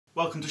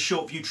Welcome to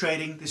ShortView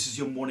Trading. This is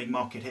your morning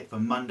market hit for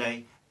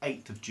Monday,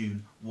 8th of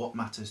June. What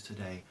matters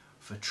today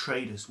for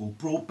traders? Well,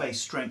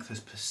 broad-based strength has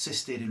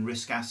persisted in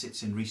risk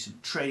assets in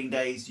recent trading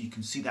days. You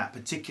can see that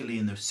particularly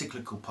in the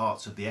cyclical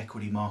parts of the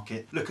equity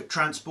market. Look at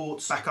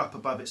transports, back up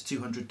above its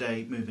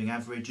 200-day moving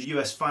average. The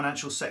US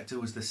financial sector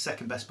was the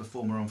second best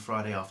performer on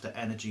Friday after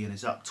energy and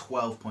is up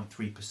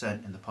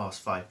 12.3% in the past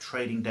 5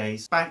 trading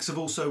days. Banks have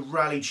also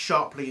rallied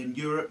sharply in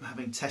Europe,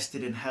 having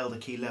tested and held a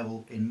key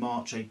level in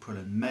March, April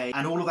and May.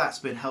 And all of that's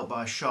been helped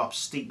by a sharp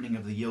steepening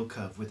of the yield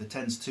curve, with the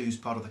 10s Tues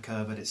part of the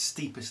curve at its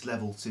steepest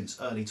level since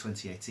early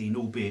 2018.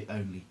 Albeit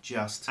only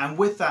just. And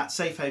with that,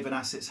 safe haven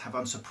assets have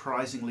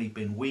unsurprisingly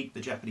been weak. The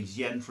Japanese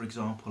yen, for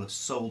example, has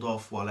sold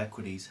off while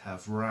equities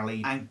have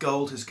rallied, and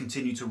gold has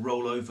continued to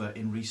roll over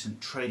in recent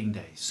trading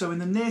days. So in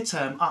the near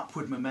term,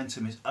 upward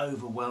momentum is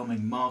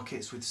overwhelming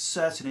markets, with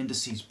certain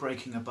indices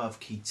breaking above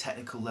key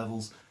technical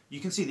levels. You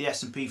can see the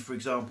S&P, for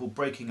example,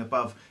 breaking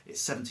above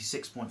its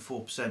 76.4%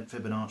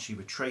 Fibonacci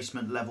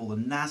retracement level. The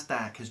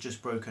Nasdaq has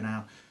just broken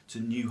out to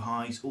new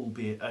highs,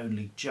 albeit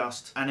only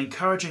just. And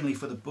encouragingly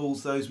for the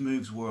bulls, those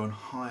moves were on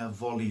higher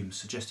volume,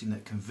 suggesting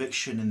that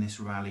conviction in this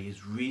rally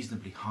is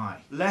reasonably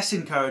high. Less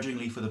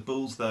encouragingly for the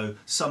bulls, though,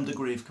 some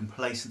degree of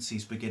complacency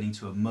is beginning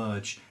to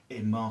emerge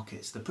in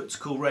markets. The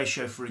put-to-call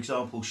ratio, for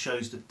example,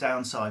 shows that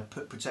downside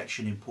put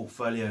protection in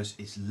portfolios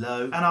is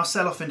low, and our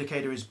sell-off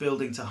indicator is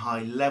building to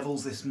high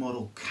levels. This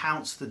model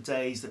counts the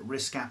days that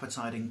risk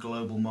appetite in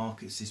global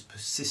markets is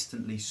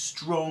persistently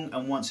strong,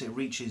 and once it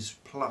reaches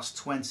plus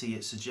 20,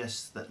 it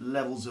suggests that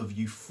levels of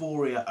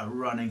euphoria are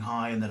running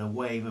high and that a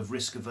wave of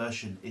risk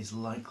aversion is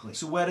likely.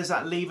 So where does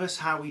that leave us?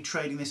 How are we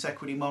trading this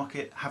equity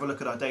market? Have a look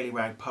at our daily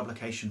rag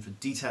publication for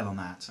detail on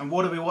that. And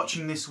what are we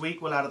watching this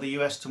week? Well, out of the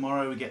US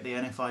tomorrow, we get the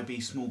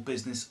NFIB small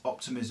business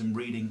optimism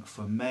reading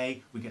for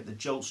May. We get the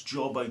JOLTS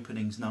job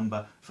openings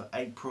number for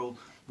April.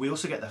 We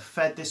also get the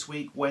Fed this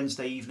week,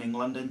 Wednesday evening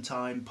London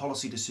time,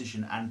 policy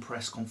decision and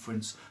press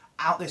conference.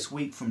 Out this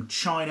week from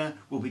China,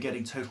 we'll be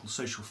getting total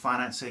social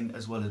financing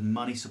as well as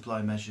money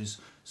supply measures,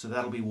 so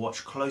that'll be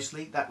watched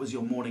closely. That was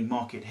your morning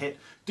market hit.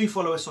 Do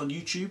follow us on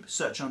YouTube,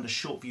 search under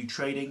ShortView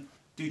Trading.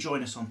 Do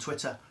join us on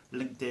Twitter,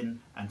 LinkedIn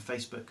and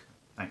Facebook.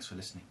 Thanks for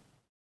listening.